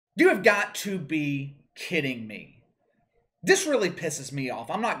You have got to be kidding me. This really pisses me off.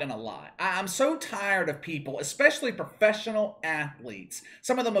 I'm not going to lie. I'm so tired of people, especially professional athletes,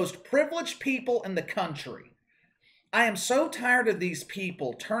 some of the most privileged people in the country. I am so tired of these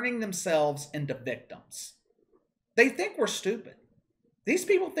people turning themselves into victims. They think we're stupid. These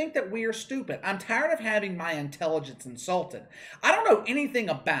people think that we are stupid. I'm tired of having my intelligence insulted. I don't know anything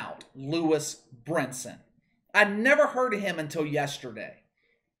about Lewis Brinson. I'd never heard of him until yesterday.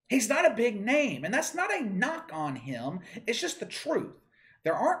 He's not a big name, and that's not a knock on him. It's just the truth.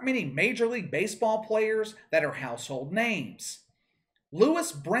 There aren't many Major League Baseball players that are household names.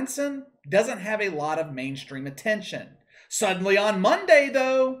 Lewis Brinson doesn't have a lot of mainstream attention. Suddenly on Monday,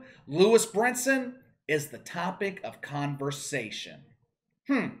 though, Lewis Brinson is the topic of conversation.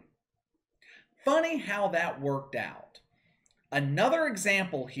 Funny how that worked out. Another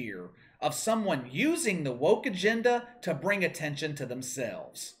example here of someone using the woke agenda to bring attention to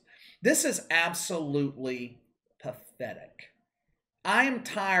themselves. This is absolutely pathetic. I am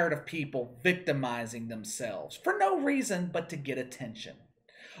tired of people victimizing themselves for no reason but to get attention.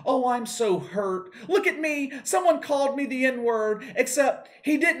 Oh, I'm so hurt. Look at me. Someone called me the N-word, except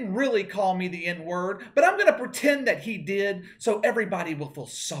he didn't really call me the N-word, but I'm going to pretend that he did so everybody will feel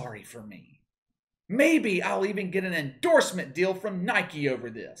sorry for me. Maybe I'll even get an endorsement deal from Nike over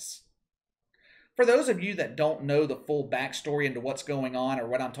this. For those of you that don't know the full backstory into what's going on or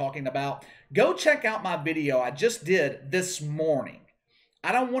what I'm talking about, go check out my video I just did this morning.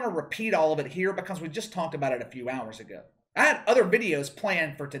 I don't want to repeat all of it here because we just talked about it a few hours ago. I had other videos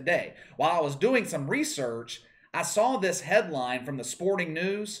planned for today. While I was doing some research, I saw this headline from the Sporting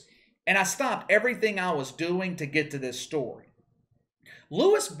News, and I stopped everything I was doing to get to this story.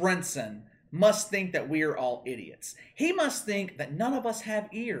 Lewis Brinson must think that we are all idiots. He must think that none of us have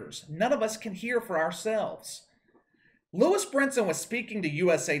ears. None of us can hear for ourselves. Lewis Brinson was speaking to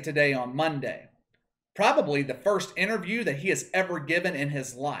USA Today on Monday. Probably the first interview that he has ever given in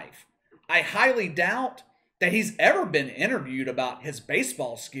his life. I highly doubt that he's ever been interviewed about his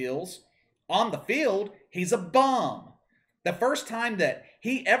baseball skills. On the field, he's a bum. The first time that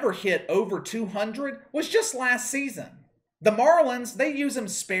he ever hit over 200 was just last season. The Marlins, they use him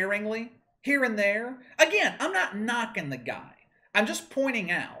sparingly, here and there. Again, I'm not knocking the guy. I'm just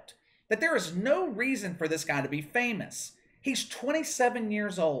pointing out that there is no reason for this guy to be famous. He's 27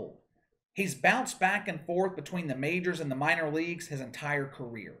 years old. He's bounced back and forth between the majors and the minor leagues his entire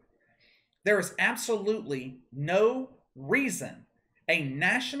career. There is absolutely no reason a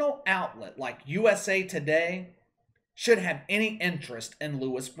national outlet like USA Today should have any interest in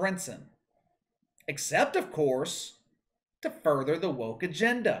Lewis Brinson. Except, of course, to further the woke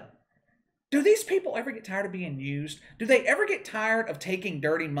agenda. Do these people ever get tired of being used? Do they ever get tired of taking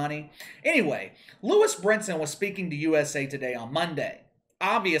dirty money? Anyway, Lewis Brinson was speaking to USA Today on Monday,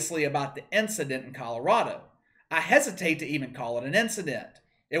 obviously about the incident in Colorado. I hesitate to even call it an incident.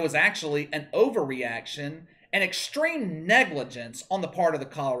 It was actually an overreaction and extreme negligence on the part of the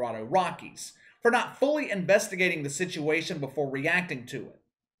Colorado Rockies for not fully investigating the situation before reacting to it.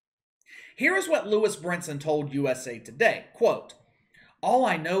 Here is what Lewis Brinson told USA Today, quote, "All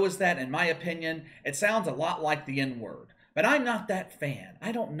I know is that, in my opinion, it sounds a lot like the N-word, but I'm not that fan.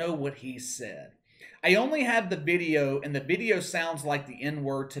 I don't know what he said. I only have the video, and the video sounds like the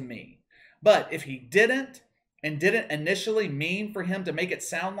N-word to me. But if he didn't initially mean for him to make it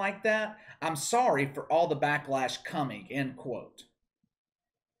sound like that, I'm sorry for all the backlash coming," end quote.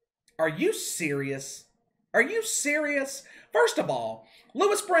 Are you serious? Are you serious? First of all,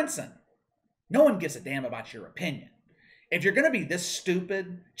 Lewis Brinson, no one gives a damn about your opinion. If you're going to be this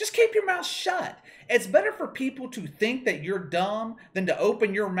stupid, just keep your mouth shut. It's better for people to think that you're dumb than to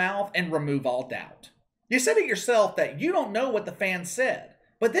open your mouth and remove all doubt. You said it yourself that you don't know what the fans said,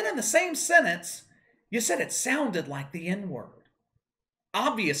 but then in the same sentence, you said it sounded like the N-word.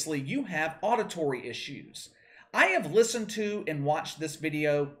 Obviously, you have auditory issues. I have listened to and watched this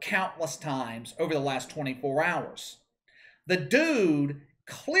video countless times over the last 24 hours. The dude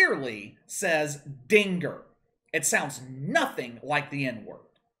clearly says dinger. It sounds nothing like the N-word.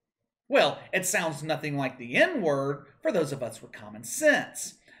 Well, it sounds nothing like the N-word for those of us with common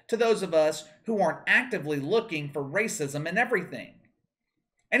sense, to those of us who aren't actively looking for racism in everything.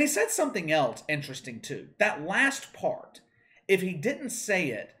 And he said something else interesting too. That last part, if he didn't say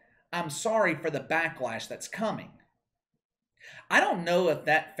it, I'm sorry for the backlash that's coming. I don't know if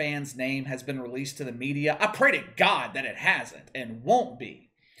that fan's name has been released to the media. I pray to God that it hasn't and won't be.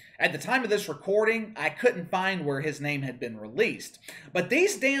 At the time of this recording, I couldn't find where his name had been released. But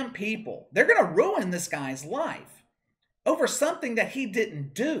these damn people, they're going to ruin this guy's life over something that he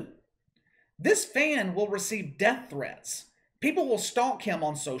didn't do. This fan will receive death threats. People will stalk him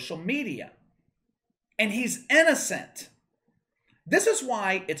on social media. And he's innocent. This is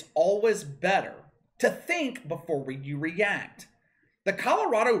why it's always better to think before you react. The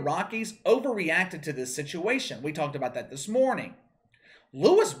Colorado Rockies overreacted to this situation. We talked about that this morning.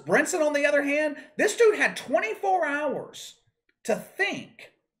 Lewis Brinson, on the other hand, this dude had 24 hours to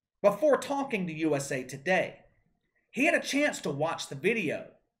think before talking to USA Today. He had a chance to watch the video.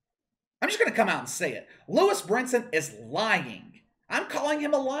 I'm just going to come out and say it. Lewis Brinson is lying. I'm calling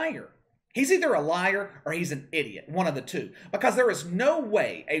him a liar. He's either a liar or he's an idiot, one of the two. Because there is no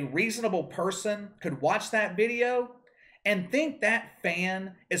way a reasonable person could watch that video and think that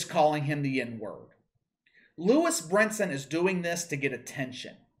fan is calling him the N-word. Lewis Brinson is doing this to get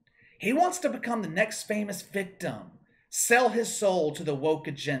attention. He wants to become the next famous victim, sell his soul to the woke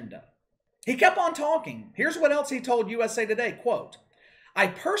agenda. He kept on talking. Here's what else he told USA Today, quote, "I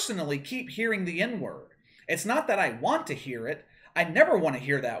personally keep hearing the N-word. It's not that I want to hear it. I never want to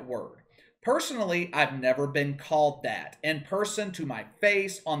hear that word. Personally, I've never been called that in person to my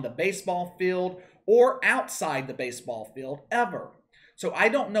face on the baseball field or outside the baseball field ever. So I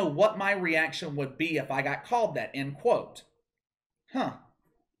don't know what my reaction would be if I got called that," end quote.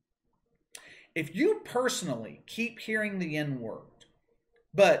 If you personally keep hearing the N-word,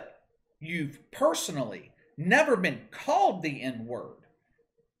 but you've personally never been called the N-word,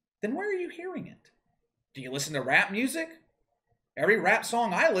 then where are you hearing it? Do you listen to rap music? Every rap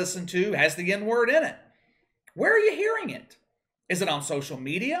song I listen to has the N-word in it. Where are you hearing it? Is it on social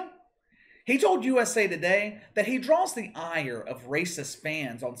media? He told USA Today that he draws the ire of racist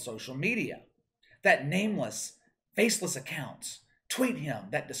fans on social media, that nameless, faceless accounts tweet him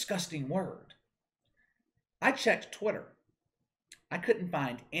that disgusting word. I checked Twitter. I couldn't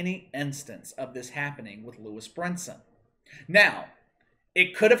find any instance of this happening with Lewis Brinson. Now,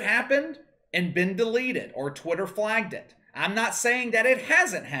 it could have happened and been deleted or Twitter flagged it. I'm not saying that it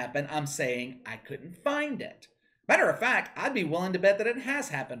hasn't happened. I'm saying I couldn't find it. Matter of fact, I'd be willing to bet that it has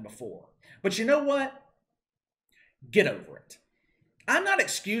happened before. But you know what? Get over it. I'm not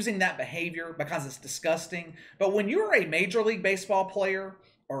excusing that behavior because it's disgusting, but when you're a Major League Baseball player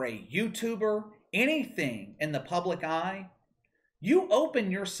or a YouTuber, anything in the public eye, you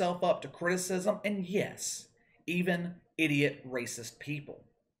open yourself up to criticism and, yes, even idiot racist people.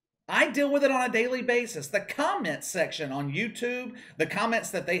 I deal with it on a daily basis. The comment section on YouTube, the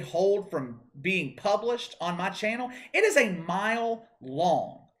comments that they hold from being published on my channel, it is a mile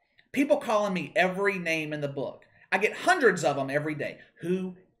long. People calling me every name in the book. I get hundreds of them every day.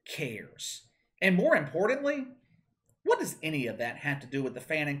 Who cares? And more importantly, what does any of that have to do with the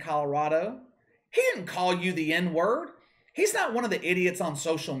fan in Colorado? He didn't call you the N-word. He's not one of the idiots on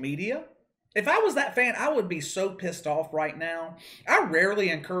social media. If I was that fan, I would be so pissed off right now. I rarely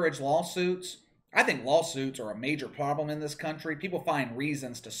encourage lawsuits. I think lawsuits are a major problem in this country. People find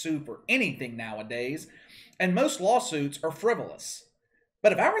reasons to sue for anything nowadays, and most lawsuits are frivolous.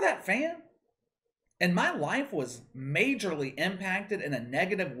 But if I were that fan, and my life was majorly impacted in a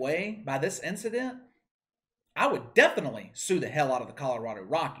negative way by this incident, I would definitely sue the hell out of the Colorado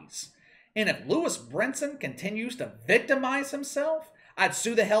Rockies. And if Lewis Brinson continues to victimize himself, I'd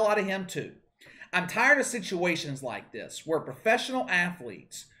sue the hell out of him too. I'm tired of situations like this where professional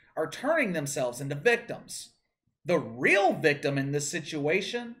athletes are turning themselves into victims. The real victim in this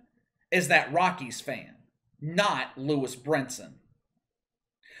situation is that Rockies fan, not Lewis Brinson.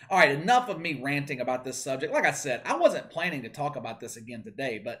 All right, enough of me ranting about this subject. Like I said, I wasn't planning to talk about this again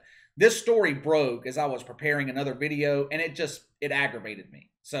today, but this story broke as I was preparing another video, and it aggravated me.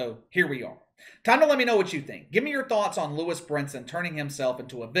 So here we are. Time to let me know what you think. Give me your thoughts on Lewis Brinson turning himself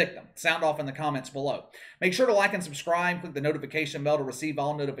into a victim. Sound off in the comments below. Make sure to like and subscribe. Click the notification bell to receive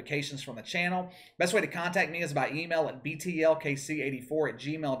all notifications from the channel. Best way to contact me is by email at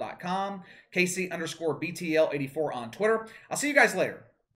btlkc84@gmail.com. KC_BTL84 on Twitter. I'll see you guys later.